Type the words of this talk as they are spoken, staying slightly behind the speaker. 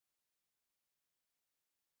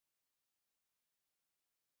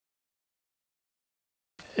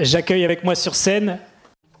J'accueille avec moi sur scène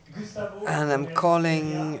And I'm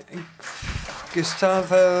calling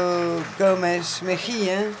Gustavo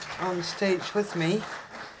Gomez-Mejia on stage with me.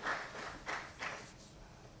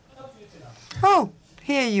 Oh,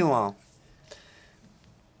 here you are.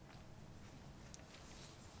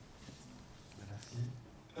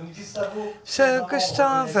 So,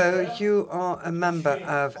 Gustavo, you are a member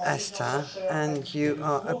of Aester, and you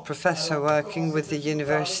are a professor working with the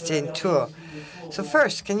university in Tours. So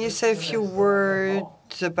first, can you say a few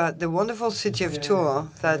words about the wonderful city of Tours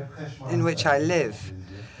in which I live?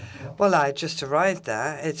 Well, I just arrived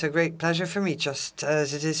there. It's a great pleasure for me, just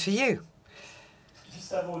as it is for you.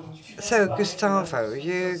 So, Gustavo,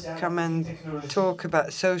 you come and talk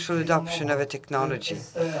about social adoption of a technology.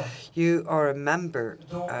 You are a member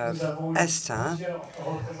of Aester.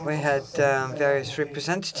 We had various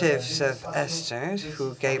representatives of Aester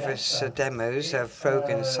who gave us demos of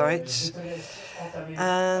Frogans sites.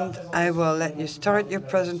 And I will let you start your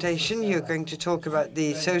presentation. You're going to talk about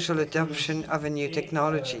the social adoption of a new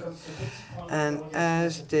technology. And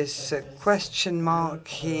as this question mark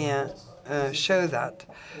here show that,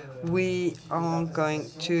 we are going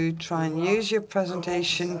to try and use your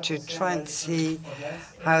presentation to try and see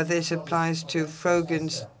how this applies to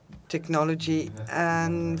Frogans Technology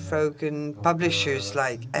and Frogan publishers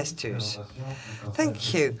like Aester's.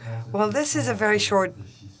 Thank you. Well, this is a very short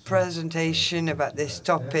presentation about this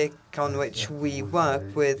topic on which we work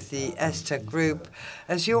with the Aester group.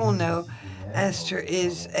 As you all know, Aester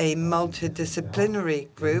is a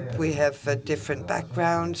multidisciplinary group. We have different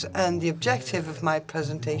backgrounds, and the objective of my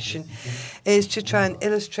presentation is to try and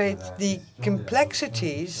illustrate the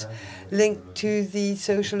complexities linked to the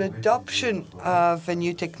social adoption of a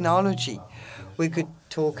new technology. We could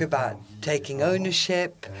talk about taking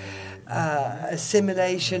ownership,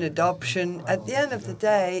 assimilation, adoption. At the end of the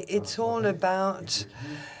day, it's all about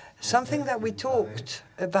something that we talked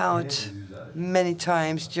about many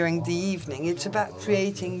times during the evening. It's about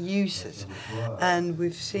creating users. And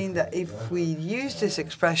we've seen that if we use this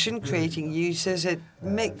expression, creating users, it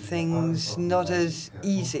makes things not as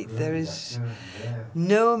easy. There is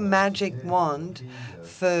no magic wand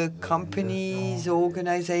for companies,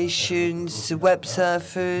 organizations, web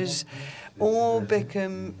surfers, all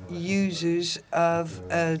become users of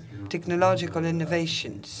technological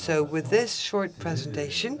innovation. So with this short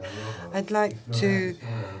presentation, I'd like to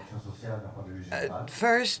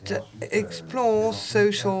first explore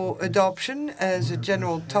social adoption as a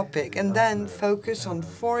general topic, and then focus on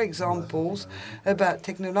 4 examples about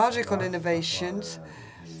technological innovations,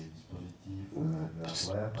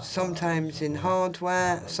 sometimes in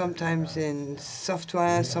hardware, sometimes in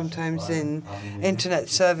software, sometimes in internet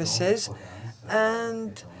services,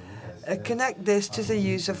 and connect this to the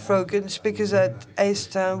use of Frogans, because at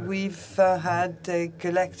Aester we've had a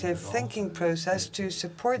collective thinking process to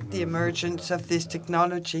support the emergence of this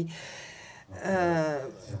technology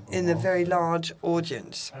in a very large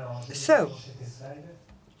audience. So,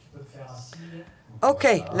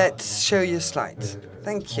 okay, let's show you slides.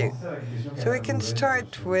 Thank you. So we can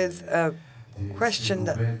start with a question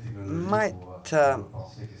that might,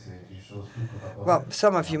 well,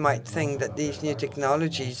 some of you might think that these new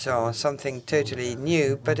technologies are something totally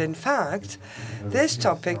new, but in fact, this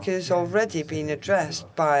topic has already been addressed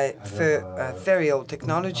for very old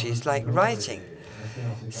technologies like writing.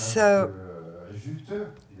 So,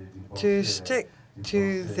 to stick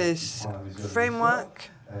to this framework,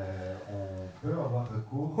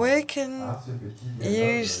 we can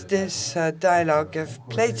use this dialogue of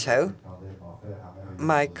Plato.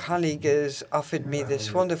 My colleague has offered me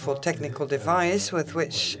this wonderful technical device with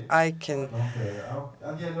which I can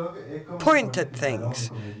point at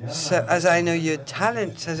things. So, as I know your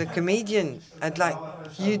talents as a comedian, I'd like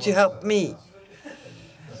you to help me.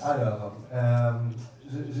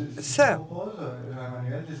 So,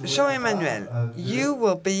 Jean-Emmanuel, you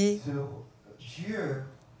will be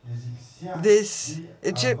this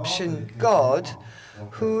Egyptian god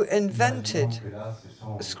who invented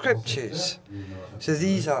scriptures. So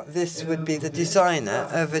this would be the designer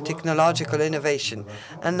of a technological innovation.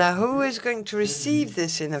 And now who is going to receive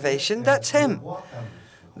this innovation? That's him.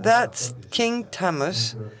 That's King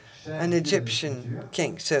Tammuz, an Egyptian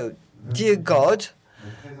king. So, dear God,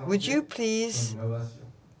 would you please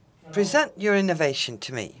present your innovation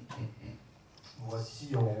to me?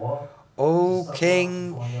 O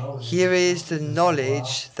King, here is the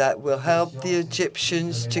knowledge that will help the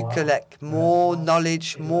Egyptians to collect more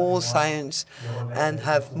knowledge, more science, and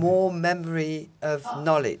have more memory of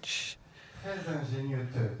knowledge.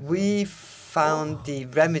 We found the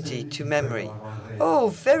remedy to memory. Oh,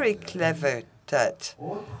 very clever, that.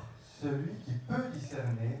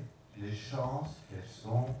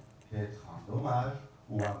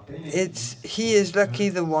 He is lucky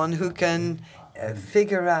the one who can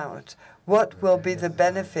figure out what will be the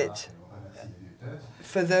benefit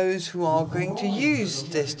for those who are going to use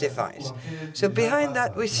this device. So behind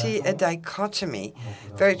that we see a dichotomy,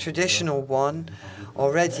 very traditional one,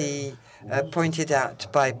 already pointed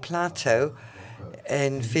out by Plato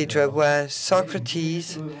in Phaedra, where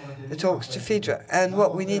Socrates talks to Phaedra. And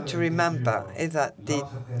what we need to remember is that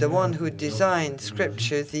the one who designed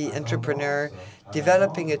scripture, the entrepreneur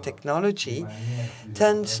developing a technology,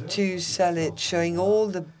 tends to sell it showing all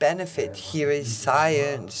the benefit. Here is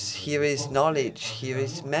science, here is knowledge, here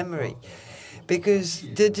is memory. Because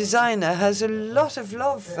the designer has a lot of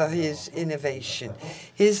love for his innovation.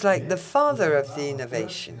 He's like the father of the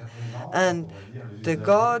innovation. And the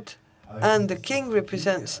god and the king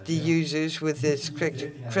represents the users with this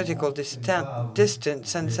critical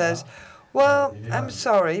distance and says, well, I'm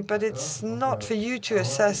sorry, but it's not for you to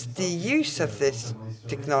assess the use of this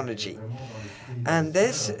technology. And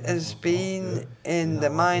this has been in the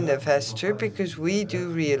mind of Aester because we do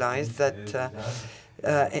realize that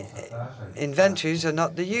inventors are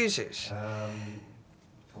not the users.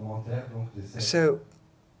 So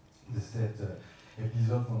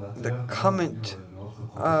the comment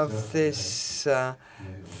of this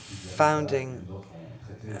founding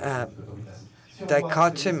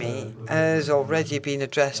dichotomy has already been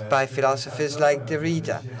addressed by philosophers like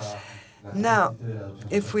Derrida. Now,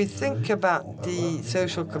 if we think about the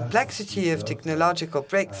social complexity of technological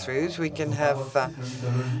breakthroughs, we can have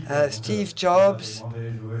Steve Jobs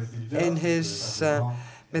in his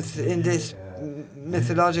in this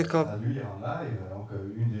mythological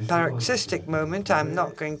paroxystic moment. I'm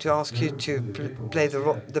not going to ask you to play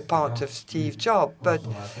the part of Steve Jobs, but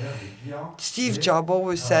Steve Jobs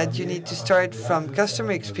always said you need to start from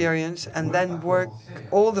customer experience and then work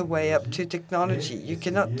all the way up to technology. You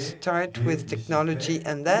cannot start with technology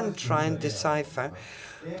and then try and decipher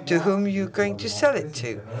to whom you're going to sell it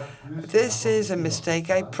to. This is a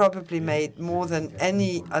mistake I probably made more than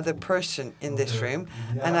any other person in this room,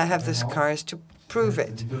 and I have the scars to prove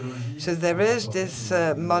it. So there is this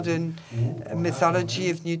modern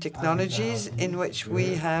mythology of new technologies in which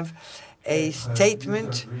we have a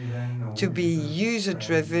statement to be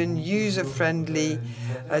user-driven, user-friendly,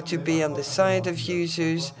 to be on the side of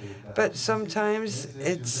users, but sometimes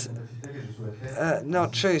it's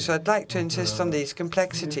not true. So I'd like to insist on these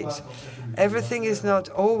complexities. Everything is not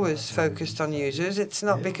always focused on users. It's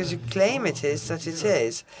not because you claim it is that it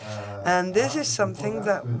is. And this is something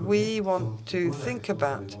that we want to think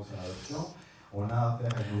about.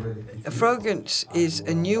 Frogans is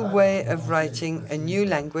a new way of writing, a new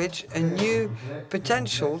language, a new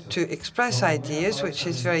potential to express ideas, which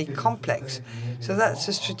is very complex. So that's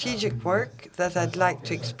a strategic work that I'd like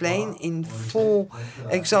to explain in 4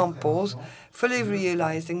 examples, fully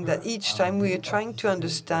realizing that each time we are trying to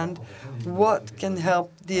understand what can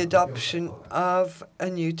help the adoption of a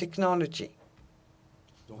new technology.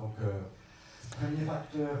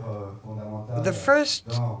 The first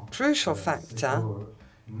crucial factor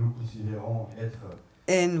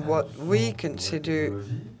in what we consider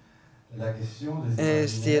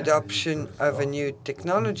is the adoption of a new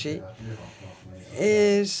technology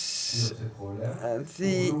is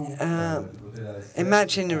the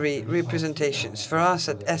imaginary representations. For us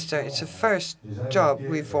at Aester, it's a first job.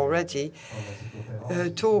 We've already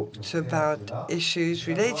talked about issues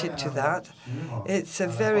related to that. It's a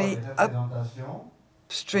very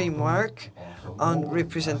upstream work on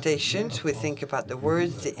representations. We think about the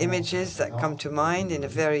words, the images that come to mind in a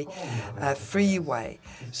very free way.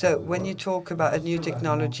 So when you talk about a new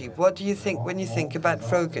technology, what do you think when you think about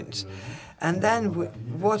Frogans? And then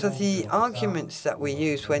what are the arguments that we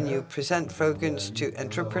use when you present Frogans to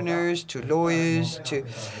entrepreneurs, to lawyers,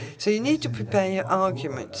 So you need to prepare your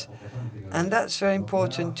arguments. And that's very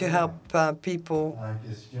important to help people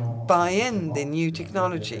buy in the new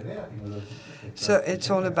technology. So it's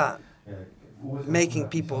all about making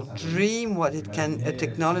people dream what a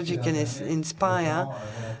technology can inspire.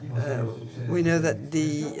 We know that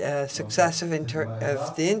the success of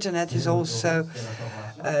the internet is also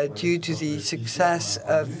due to the success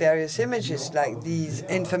of various images, like these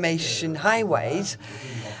information highways,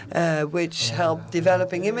 which help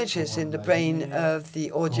developing images in the brain of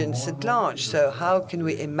the audience at large. So how can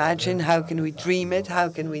we imagine? How can we dream it? How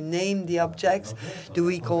can we name the objects? Do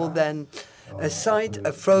we call them a site,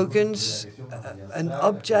 a Frogans, an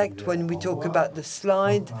object? When we talk about the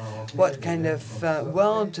slide, what kind of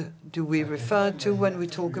world do we refer to when we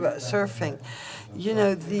talk about surfing? You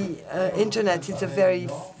know, the internet is a very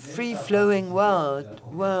free-flowing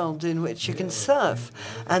world in which you can surf,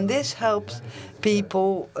 and this helps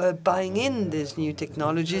people buying in these new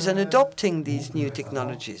technologies and adopting these new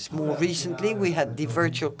technologies. More recently, we had the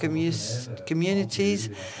virtual communities,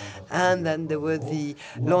 and then there were the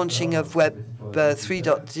launching of Web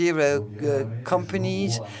 3.0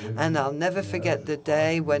 companies, and I'll never forget the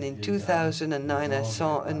day when in 2009 I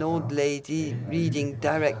saw an old lady reading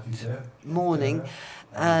Direct Morning,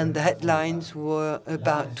 and the headlines were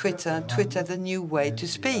about Twitter, the new way to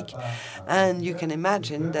speak. And you can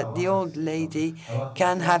imagine that the old lady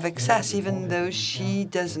can have access even though she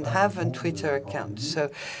doesn't have a Twitter account. So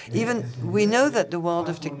even we know that the world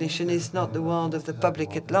of technician is not the world of the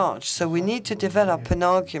public at large. So we need to develop an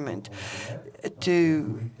argument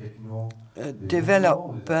to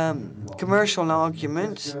develop commercial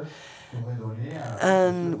arguments.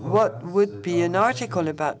 And what would be an article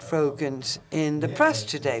about Frogans in the press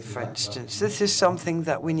today, for instance? This is something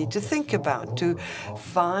that we need to think about, to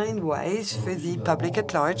find ways for the public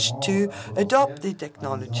at large to adopt the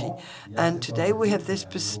technology. And today we have this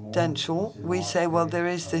potential. We say, well, there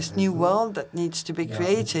is this new world that needs to be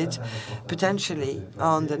created, potentially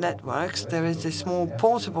on the networks. There is this small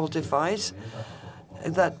portable device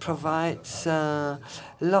that provides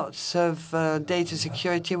lots of data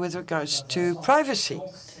security with regards to privacy.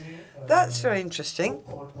 That's very interesting.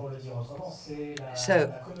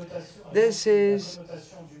 So this is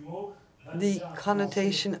the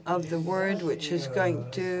connotation of the word, which is going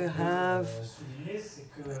to have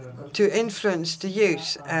to influence the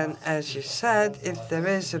use. And as you said, if there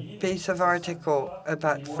is a piece of article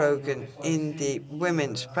about Frogan in the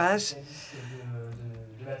women's press,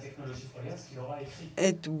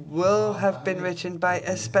 it will have been written by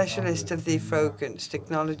a specialist of the Frogans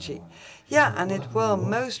technology. Yeah, and it will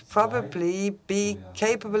most probably be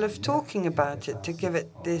capable of talking about it to give it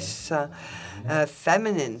this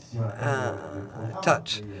feminine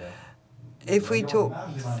touch. If we talk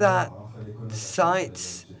that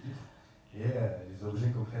sites,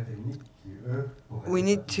 we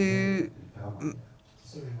need to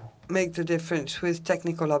make the difference with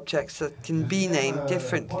technical objects that can be named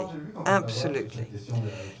differently. Absolutely.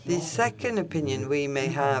 The second opinion we may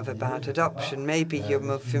have about adoption, maybe you're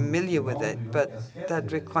more familiar with it, but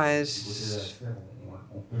that requires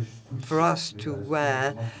for us to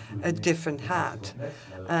wear a different hat.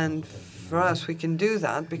 And for us, we can do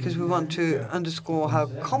that because we want to underscore how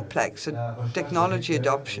complex a technology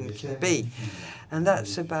adoption can be. And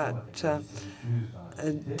that's about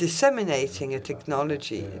disseminating a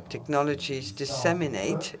technology. Technologies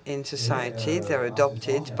disseminate in society. They're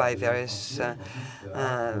adopted by various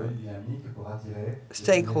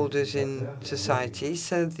stakeholders in society.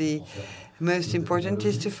 So the most important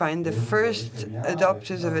is to find the first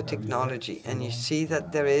adopters of a technology. And you see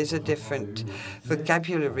that there is a different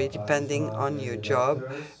vocabulary depending on your job.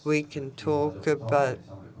 We can talk about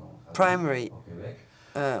primary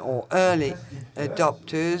or early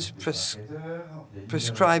adopters,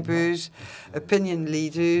 prescribers, opinion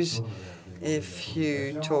leaders. If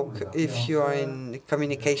you are in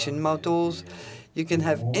communication models, you can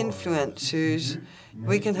have influencers.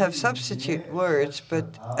 We can have substitute words,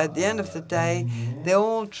 but at the end of the day, they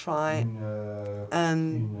all try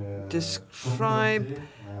and describe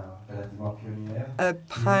a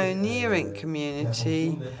pioneering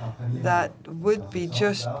community that would be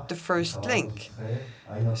just the first link.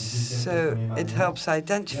 So it helps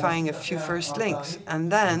identifying a few first links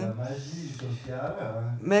and then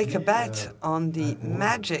make a bet on the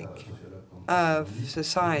magic of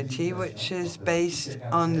society, which is based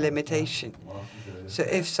on limitation. So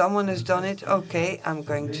if someone has done it, okay, I'm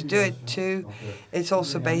going to do it too. It's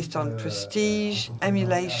also based on prestige,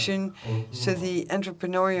 emulation. So the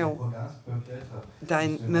entrepreneurial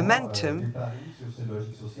momentum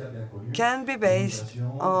can be based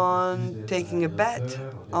on taking a bet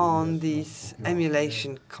on these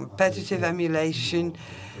emulation, competitive emulation,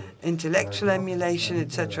 intellectual emulation,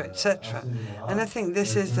 etc., etc. And I think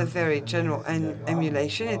this is the very general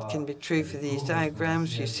emulation. It can be true for these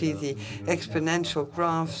diagrams. You see the exponential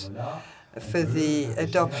graphs for the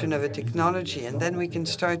adoption of a technology. And then we can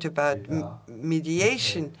start about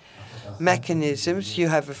mediation mechanisms. You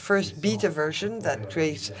have a first beta version that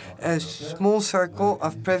creates a small circle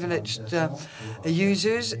of privileged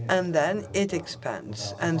users, and then it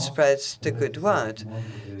expands and spreads the good word.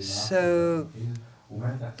 So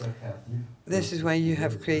this is where you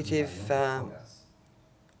have creative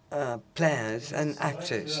players and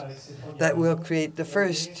actors that will create the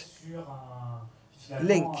first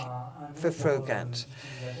link for Frogans.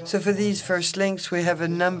 So for these first links, we have a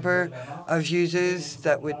number of users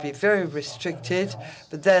that would be very restricted,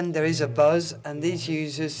 but then there is a buzz, and these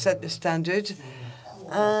users set the standard,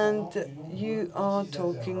 and you are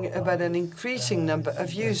talking about an increasing number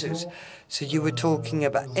of users. So you were talking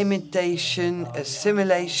about imitation,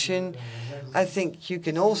 assimilation. I think you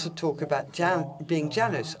can also talk about being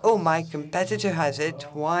jealous. Oh, my competitor has it.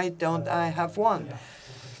 Why don't I have one?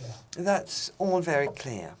 That's all very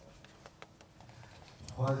clear.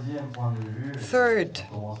 Third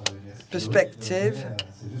perspective,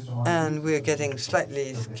 and we're getting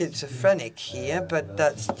slightly schizophrenic here, but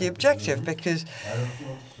that's the objective, because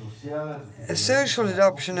a social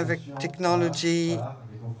adoption of a technology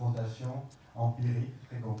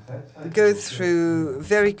go through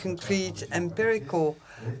very concrete empirical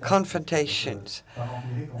confrontations.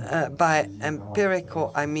 By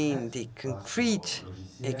empirical, I mean the concrete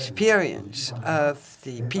experience of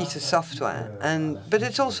the piece of software, but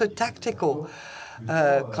it's also tactical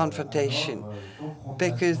confrontation,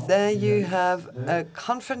 because there you have a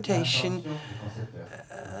confrontation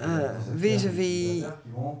vis-a-vis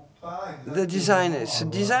the designers. So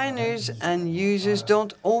designers and users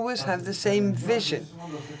don't always have the same vision.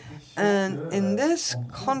 And in this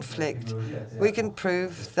conflict, we can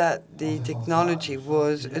prove that the technology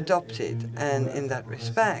was adopted. And in that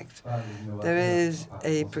respect, there is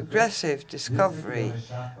a progressive discovery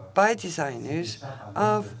by designers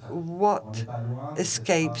of what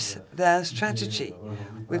escapes their strategy.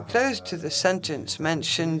 We're close to the sentence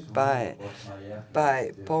mentioned by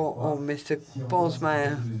Paul or Mr.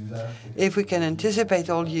 Gomez-Mejia. If we can anticipate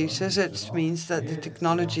all users, it means that the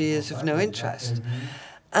technology is of no interest.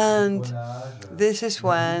 And this is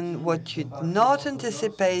when what you'd not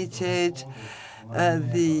anticipated,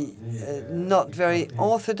 the not very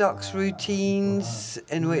orthodox routines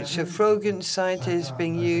in which a Frogans site is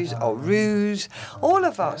being used, or ruse. All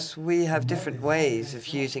of us, we have different ways of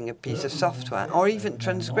using a piece of software, or even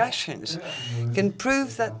transgressions, can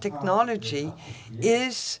prove that technology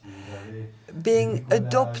is being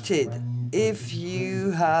adopted. If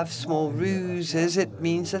you have small ruses, it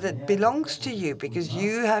means that it belongs to you, because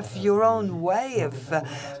you have your own way of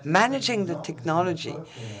managing the technology.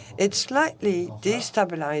 It's slightly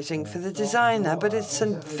destabilizing for the designer, but it's a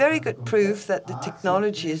very good proof that the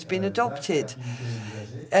technology has been adopted.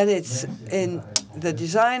 And it's in the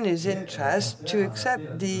designer's interest to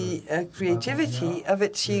accept the creativity of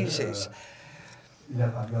its users.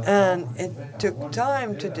 And it took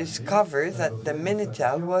time to discover that the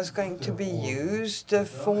Minitel was going to be used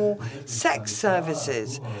for sex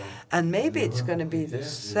services. And maybe it's going to be the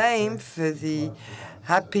same for the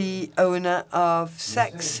happy owner of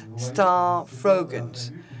Sex Star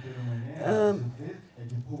Frogans.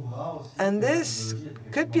 And this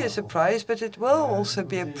could be a surprise, but it will also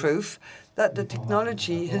be a proof that the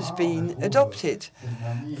technology has been adopted.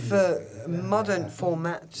 For modern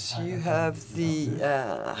formats, you have the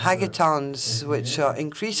hackathons, which are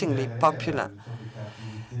increasingly popular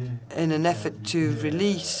in an effort to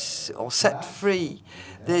release or set free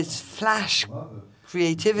this flash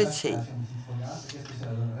creativity.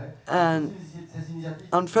 And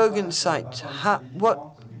on Frogans' site, what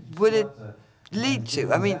would it lead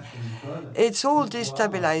to? I mean, it's all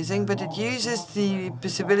destabilizing, but it uses the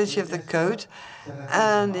possibility of the code,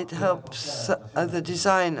 and it helps the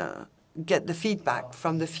designer get the feedback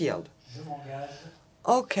from the field.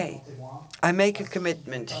 Okay, I make a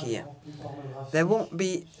commitment here. There won't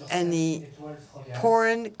be any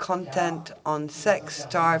porn content on Sex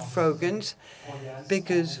Star Frogans,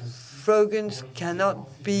 because Frogans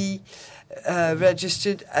cannot be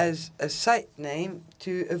registered as a site name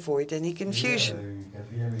to avoid any confusion.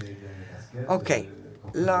 Okay,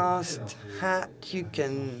 last hat you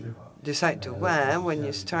can decide to wear when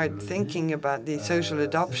you start thinking about the social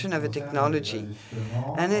adoption of a technology,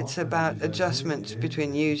 and it's about adjustments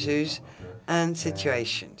between users and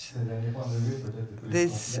situations.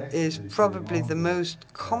 This is probably the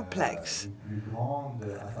most complex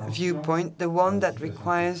viewpoint, the one that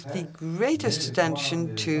requires the greatest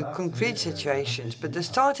attention to concrete situations. But the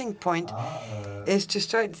starting point is to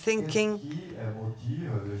start thinking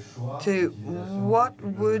to what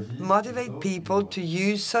would motivate people to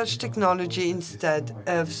use such technology instead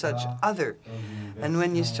of such other. And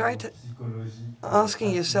when you start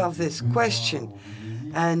asking yourself this question,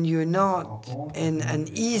 and you're not in an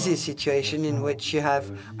easy situation in which you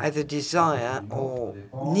have either desire or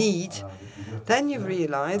need, then you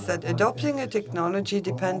realize that adopting a technology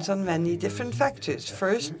depends on many different factors.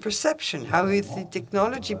 First, perception. How is the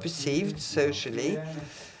technology perceived socially?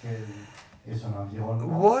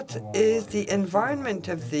 what is the environment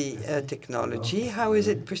of the technology? How is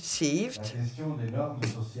it perceived?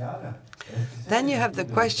 Then you have the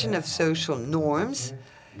question of social norms.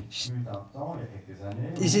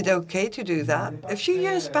 Is it okay to do that? A few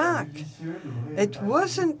years back, it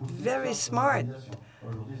wasn't very smart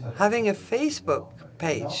having a Facebook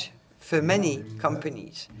page for many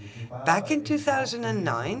companies. Back in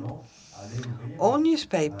 2009, all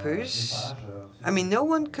newspapers, no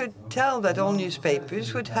one could tell that all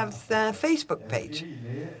newspapers would have their Facebook page.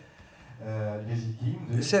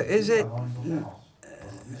 So is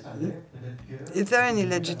there any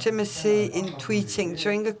legitimacy in tweeting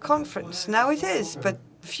during a conference? Now it is, but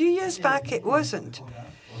a few years back it wasn't.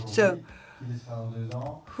 So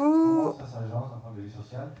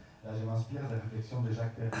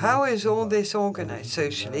how is all this organized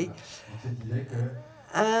socially?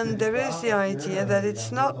 And there is the idea that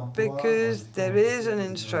it's not because there is an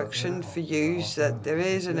instruction for use, that there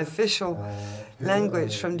is an official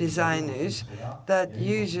language from designers, that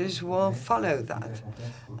users will follow that.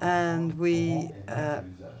 And we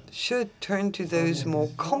should turn to those more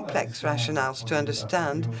complex rationales to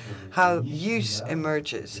understand how use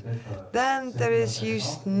emerges. Then there is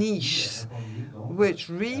use niche, which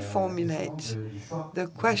reformulates the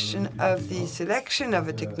question of the selection of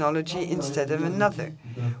a technology instead of another.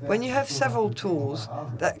 When you have several tools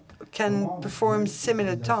that can perform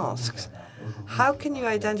similar tasks, how can you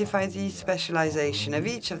identify the specialization of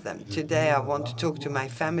each of them? Today I want to talk to my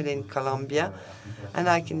family in Colombia, and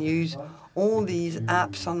I can use all these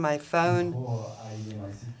apps on my phone.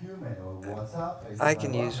 I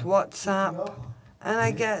can use WhatsApp, and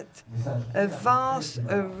I get a vast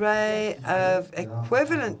array of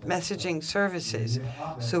equivalent messaging services.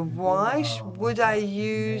 So why would I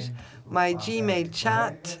use my Gmail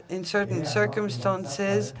chat in certain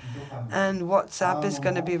circumstances, and WhatsApp is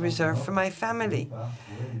going to be reserved for my family?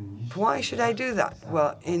 Why should I do that?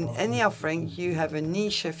 Well, in any offering, you have a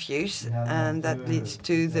niche of use, and that leads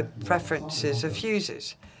to the preferences of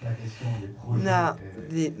users. Now,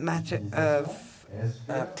 the matter of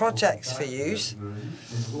projects for use.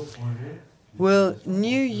 Will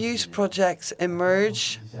new use projects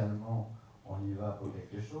emerge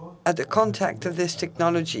at the contact of this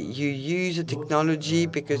technology? You use a technology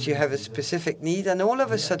because you have a specific need, and all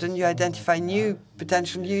of a sudden you identify new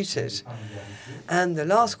potential uses. And the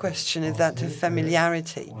last question is that of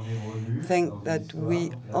familiarity. I think that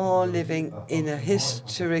we are living in a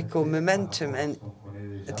historical momentum, and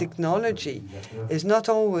technology is not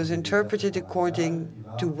always interpreted according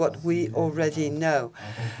to what we already know.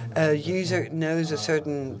 A user knows a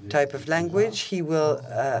certain type of language. He will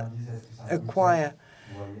acquire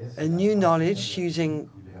a new knowledge using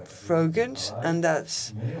Frogans, and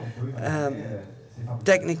that's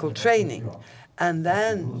technical training. And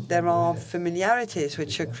then there are familiarities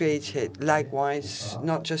which are created, likewise,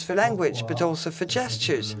 not just for language, but also for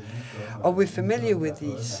gestures. Are we familiar with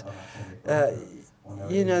these? The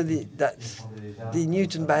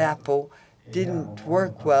Newton by Apple didn't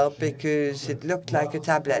work well because it looked like a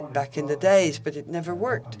tablet back in the days, but it never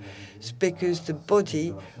worked. It's because the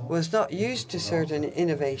body was not used to certain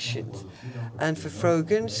innovations. And for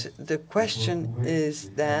Frogans, the question is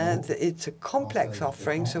that it's a complex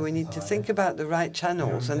offering, so we need to think about the right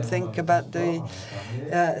channels and think about the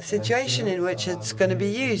situation in which it's going to be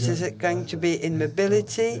used. Is it going to be in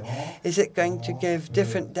mobility? Is it going to give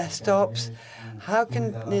different desktops? How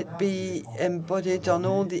can it be embodied on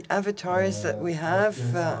all the avatars that we have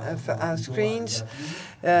for our screens?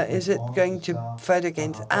 Is it going to fight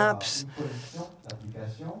against apps?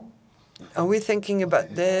 Are we thinking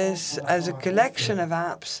about this as a collection of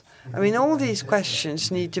apps? All these questions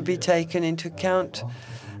need to be taken into account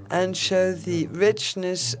and show the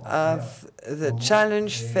richness of the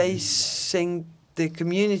challenge facing the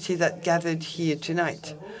community that gathered here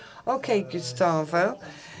tonight. Okay, Gustavo.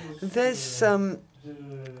 This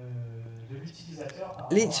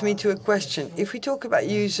leads me to a question. If we talk about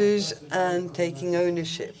users and taking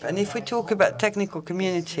ownership, and if we talk about technical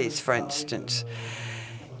communities, for instance,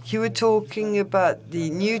 you were talking about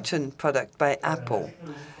the Newton product by Apple.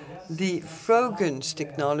 The Frogans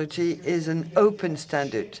technology is an open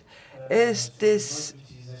standard. Is this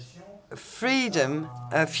freedom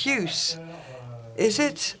of use, is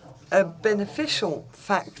it a beneficial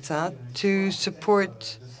factor to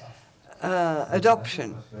support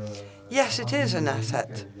adoption? Yes, it is an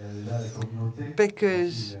asset,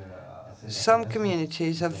 because some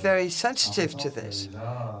communities are very sensitive to this.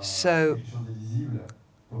 So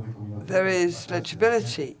there is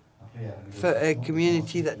legibility. for a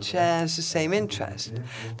community that shares the same interest.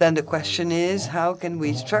 Then the question is, how can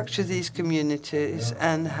we structure these communities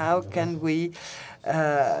and how can we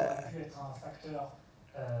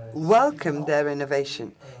welcome their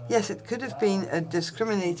innovation? Yes, it could have been a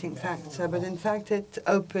discriminating factor, but in fact it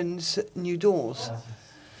opens new doors.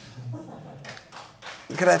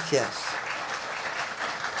 Gracias.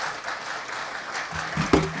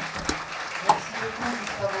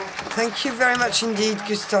 Thank you very much indeed,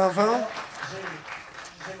 Gustavo.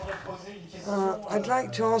 I'd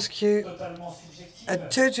like to ask you a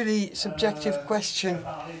totally subjective question.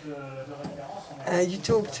 You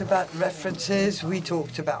talked about references, we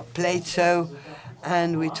talked about Plato,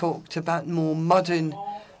 and we talked about more modern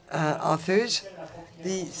authors.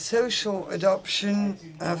 The social adoption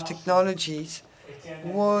of technologies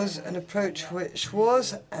was an approach which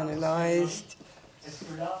was analyzed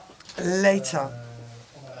later.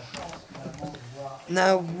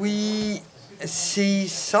 Now we see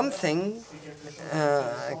something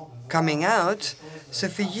coming out. So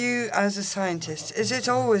for you as a scientist, is it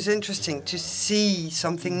always interesting to see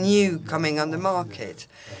something new coming on the market?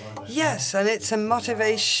 Yes, and it's a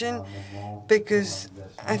motivation because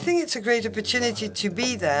I think it's a great opportunity to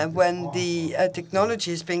be there when the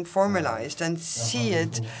technology is being formalized and see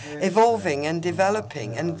it evolving and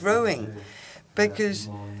developing and growing, because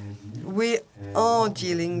we are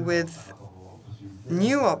dealing with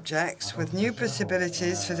new objects, with new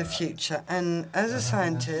possibilities for the future. And as a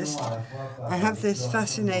scientist, I have this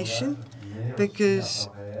fascination because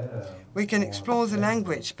we can explore the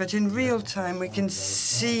language, but in real time we can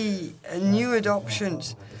see new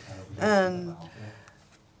adoptions. And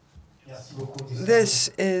this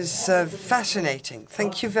is fascinating.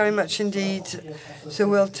 Thank you very much indeed. So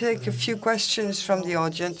we'll take a few questions from the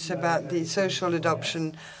audience about the social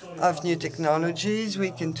adoption of new technologies.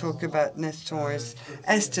 We can talk about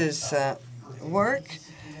Aester's work.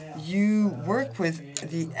 You work with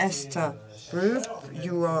the Aester group.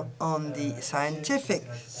 You are on the scientific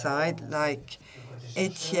side, like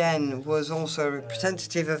Etienne was also a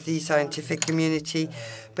representative of the scientific community,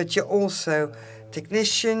 but you're also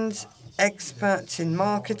technicians, experts in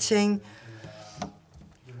marketing,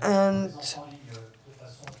 and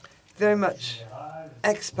very much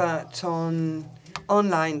experts on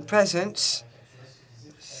online presence.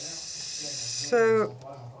 So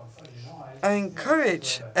I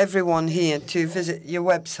encourage everyone here to visit your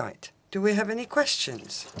website. Do we have any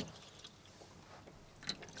questions?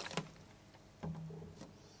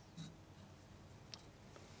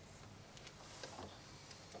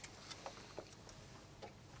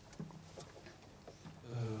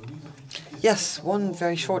 Yes, one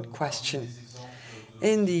very short question.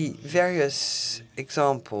 In the various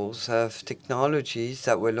examples of technologies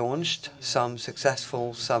that were launched, some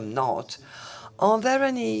successful, some not, are there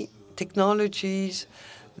any technologies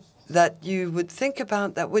that you would think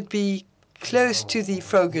about that would be close to the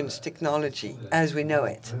Frogans technology as we know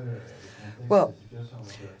it? Well,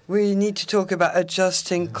 we need to talk about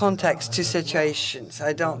adjusting context to situations.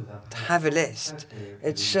 I don't have a list.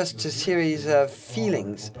 It's just a series of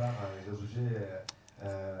feelings.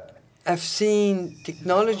 I've seen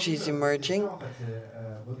technologies emerging,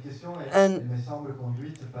 and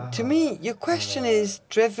to me, your question is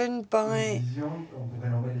driven by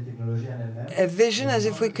a vision as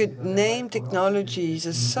if we could name technologies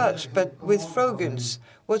as such. But with Frogans,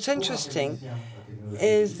 what's interesting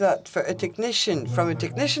is that for a technician, from a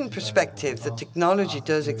technician perspective, the technology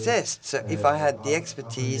does exist. So if I had the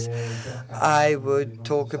expertise, I would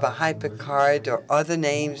talk about HyperCard or other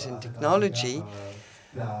names in technology,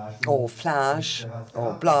 or Flash,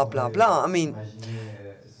 or blah, blah, blah. I mean,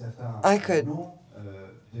 I could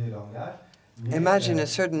imagine a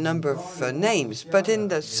certain number of names, but in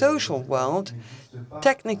the social world,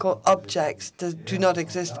 technical objects do not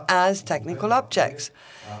exist as technical objects.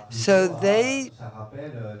 So they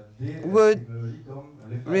would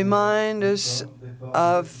remind us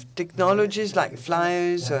of technologies like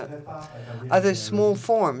flyers or other small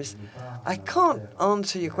forms. I can't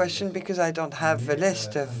answer your question because I don't have a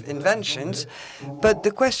list of inventions, but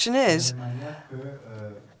the question is,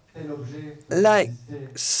 like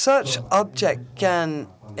such object can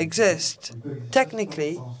exist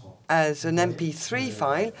technically as an MP3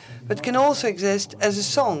 file, but can also exist as a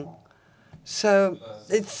song. So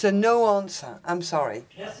it's a no answer. I'm sorry.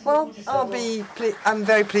 Well, I'm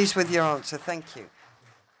very pleased with your answer. Thank you.